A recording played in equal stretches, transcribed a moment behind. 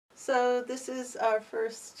So this is our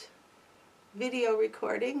first video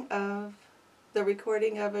recording of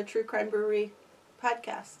a True Crime Brewery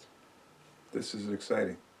podcast. This is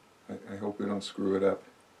exciting. I hope we don't screw it up.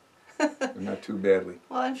 Not too badly.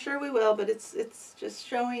 Well, I'm sure we will, but it's just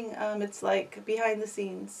showing it's like behind the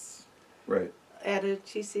scenes. Right. At a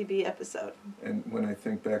TCB episode. And when I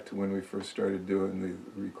think back to when we first started doing the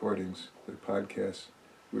recordings, the podcasts,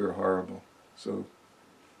 we were horrible. So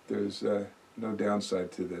there's no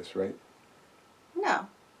downside to this, right? No.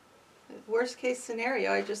 Worst case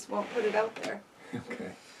scenario, I just won't put it out there.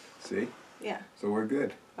 Okay. See? Yeah. So we're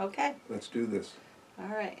good. Okay. Let's do this.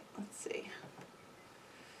 All right. Let's see.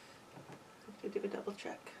 I have to do a double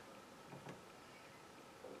check.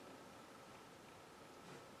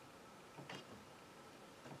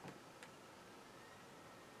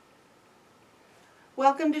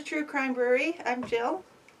 Welcome to True Crime Brewery. I'm Jill.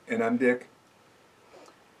 And I'm Dick.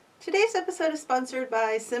 Today's episode is sponsored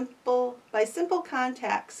by Simple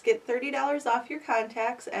Contacts. Get $30 off your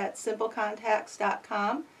contacts at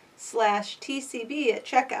simplecontacts.com/TCB at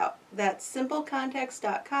checkout. That's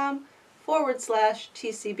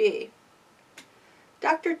simplecontacts.com/TCB.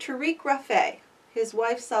 Dr. Tariq Rafay, his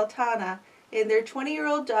wife Sultana, and their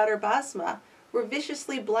 20-year-old daughter Basma were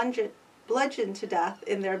viciously bludgeoned to death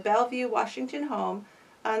in their Bellevue, Washington home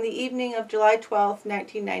on the evening of July 12,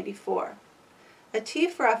 1994.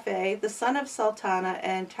 Atif Rafay, the son of Sultana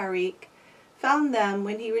and Tariq, found them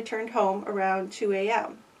when he returned home around 2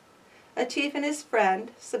 a.m. Atif and his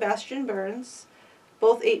friend, Sebastian Burns,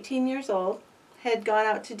 both 18 years old, had gone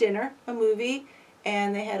out to dinner, a movie,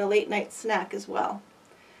 and they had a late-night snack as well.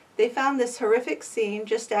 They found this horrific scene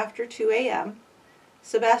just after 2 a.m.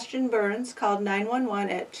 Sebastian Burns called 911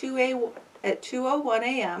 at 2:01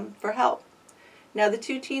 a.m. for help. Now the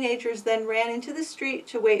two teenagers then ran into the street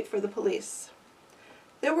to wait for the police.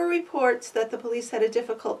 There were reports that the police had a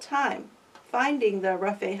difficult time finding the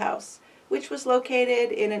Rafay house, which was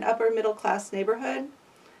located in an upper-middle-class neighborhood.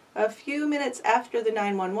 A few minutes after the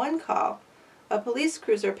 911 call, a police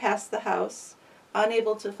cruiser passed the house,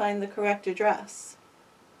 unable to find the correct address.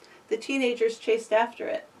 The teenagers chased after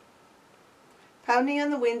it, pounding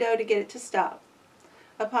on the window to get it to stop.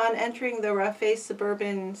 Upon entering the Rafay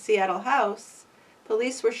suburban Seattle house,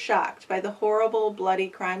 police were shocked by the horrible, bloody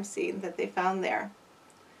crime scene that they found there.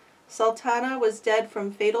 Sultana was dead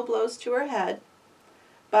from fatal blows to her head.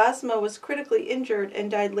 Basma was critically injured and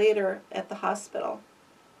died later at the hospital,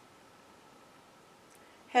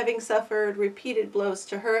 having suffered repeated blows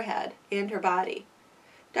to her head and her body.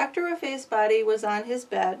 Dr. Rafay's body was on his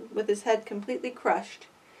bed with his head completely crushed.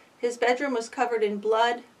 His bedroom was covered in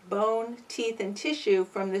blood, bone, teeth, and tissue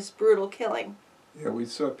from this brutal killing. Yeah, we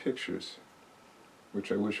saw pictures,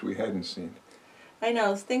 which I wish we hadn't seen. I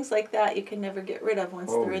know, things like that you can never get rid of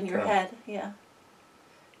once they're in your head. Yeah.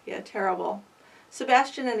 Yeah, terrible.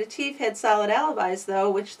 Sebastian and Atif had solid alibis,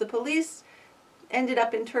 though, which the police ended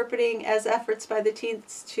up interpreting as efforts by the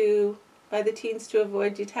teens to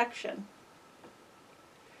avoid detection.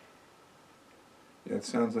 Yeah, it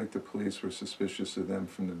sounds like the police were suspicious of them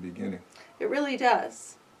from the beginning. It really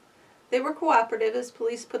does. They were cooperative as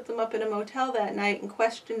police put them up in a motel that night and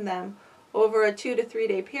questioned them over a 2 to 3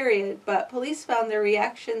 day period, but police found their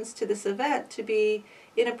reactions to this event to be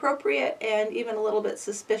inappropriate and even a little bit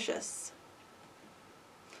suspicious.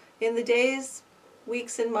 In the days,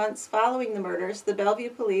 weeks, and months following the murders, the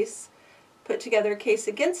Bellevue police put together a case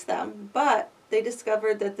against them, but they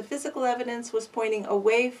discovered that the physical evidence was pointing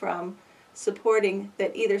away from supporting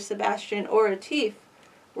that either Sebastian or Atif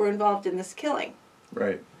were involved in this killing.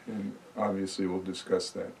 Right, and obviously we'll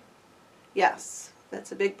discuss that. Yes.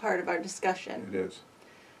 That's a big part of our discussion. It is.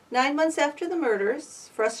 9 months after the murders,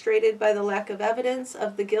 frustrated by the lack of evidence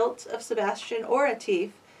of the guilt of Sebastian or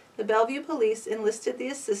Atif, the Bellevue police enlisted the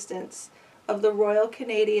assistance of the Royal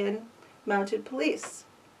Canadian Mounted Police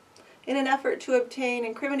in an effort to obtain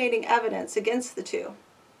incriminating evidence against the two.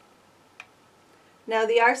 Now,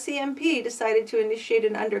 the RCMP decided to initiate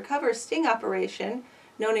an undercover sting operation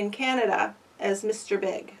known in Canada as Mr.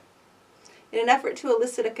 Big, in an effort to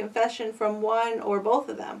elicit a confession from one or both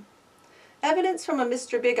of them. Evidence from a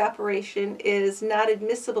Mr. Big operation is not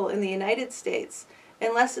admissible in the United States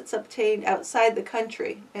unless it's obtained outside the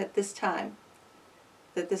country at this time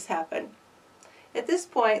that this happened. At this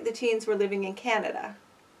point, the teens were living in Canada.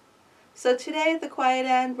 So today, at the Quiet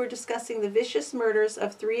End, we're discussing the vicious murders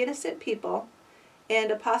of 3 innocent people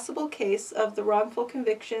and a possible case of the wrongful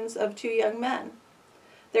convictions of 2 young men.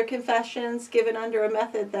 Their confessions, given under a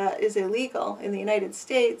method that is illegal in the United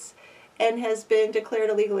States and has been declared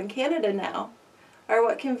illegal in Canada now, are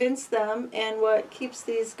what convinced them and what keeps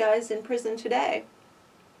these guys in prison today.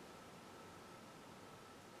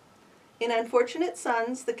 In Unfortunate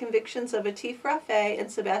Sons, The Convictions of Atif Rafe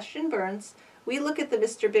and Sebastian Burns, we look at the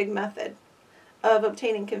Mr. Big method of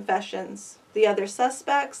obtaining confessions, the other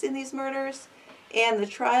suspects in these murders, and the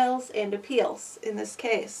trials and appeals in this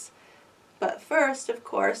case. But first, of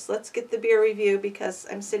course, let's get the beer review because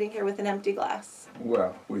I'm sitting here with an empty glass.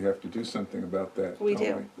 Well, we have to do something about that. We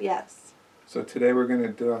don't do, yes. So today we're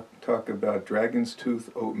going to talk about Dragon's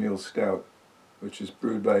Tooth Oatmeal Stout, which is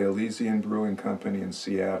brewed by Elysian Brewing Company in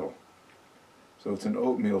Seattle. So it's an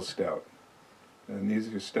oatmeal stout. And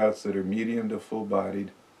these are stouts that are medium to full-bodied,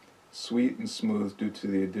 sweet and smooth due to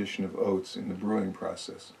the addition of oats in the brewing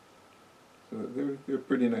process. So they're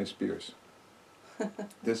pretty nice beers.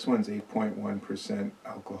 This one's 8.1%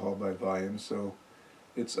 alcohol by volume, so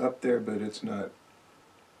it's up there, but it's not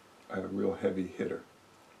a real heavy hitter.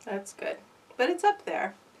 That's good. But it's up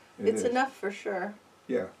there. It's enough for sure.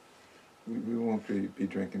 Yeah. We won't be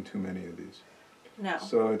drinking too many of these. No.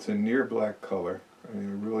 So it's a near black color. I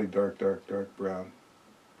mean, a really dark brown.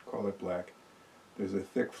 Call it black. There's a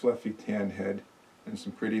thick, fluffy tan head and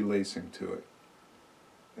some pretty lacing to it.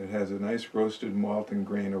 It has a nice roasted malt and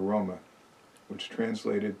grain aroma, which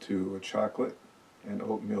translated to a chocolate and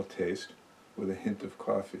oatmeal taste with a hint of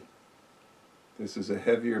coffee. This is a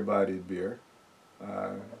heavier bodied beer,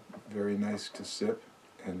 very nice to sip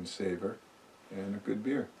and savor, and a good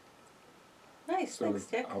beer. Nice, So thanks,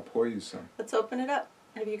 Dick. I'll pour you some. Let's open it up.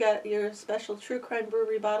 Have you got your special True Crime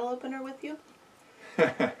Brewery bottle opener with you?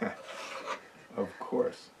 Of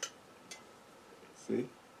course. See?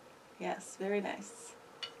 Yes, very nice.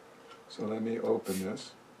 So let me open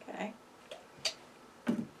this Okay.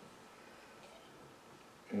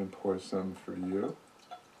 and pour some for you.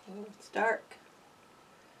 Oh, it's dark.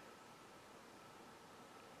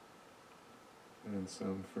 And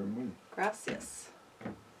some for me. Gracias.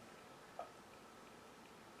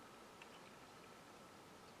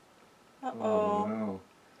 Uh-oh. Oh no.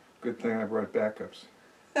 Good thing I brought backups.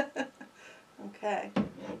 Okay.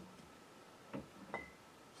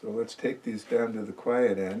 So let's take these down to the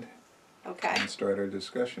quiet end Okay. and start our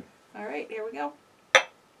discussion. All right, here we go.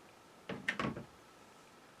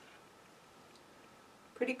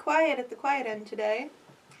 Pretty quiet at the quiet end today.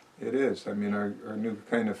 It is. I mean, our new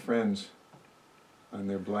kind of friends on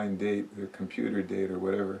their blind date, their computer date or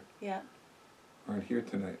whatever, Yeah. aren't here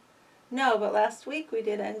tonight. No, but last week we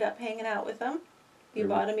did end up hanging out with them. You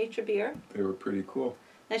bought them each a beer. They were pretty cool.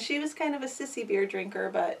 Now, she was kind of a sissy beer drinker,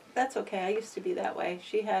 but that's okay. I used to be that way.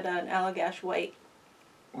 She had an Allagash White.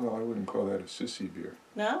 Well, I wouldn't call that a sissy beer.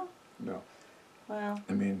 No? No. Well.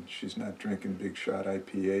 I mean, she's not drinking big shot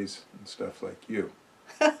IPAs and stuff like you.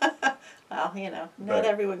 Well, you know, not But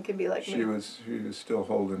everyone can be like me. She was still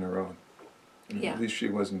holding her own. I mean, Yeah. At least she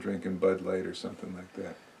wasn't drinking Bud Light or something like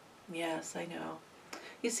that. Yes, I know.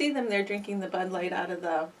 You see them, they're drinking the Bud Light out of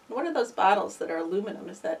the, what are those bottles that are aluminum?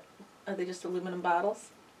 Are they just aluminum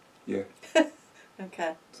bottles? Yeah.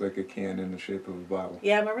 Okay. It's like a can in the shape of a bottle.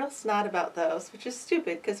 Yeah, I'm a real snot about those, which is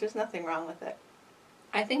stupid because there's nothing wrong with it.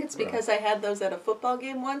 I think it's because I had those at a football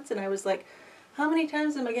game once and I was like, how many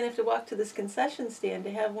times am I going to have to walk to this concession stand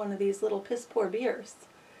to have one of these little piss poor beers?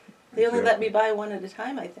 They only let me buy one at a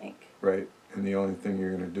time, I think. Right. And the only thing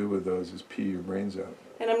you're going to do with those is pee your brains out.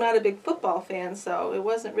 And I'm not a big football fan, so it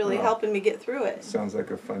wasn't really helping me get through it. Sounds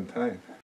like a fun time.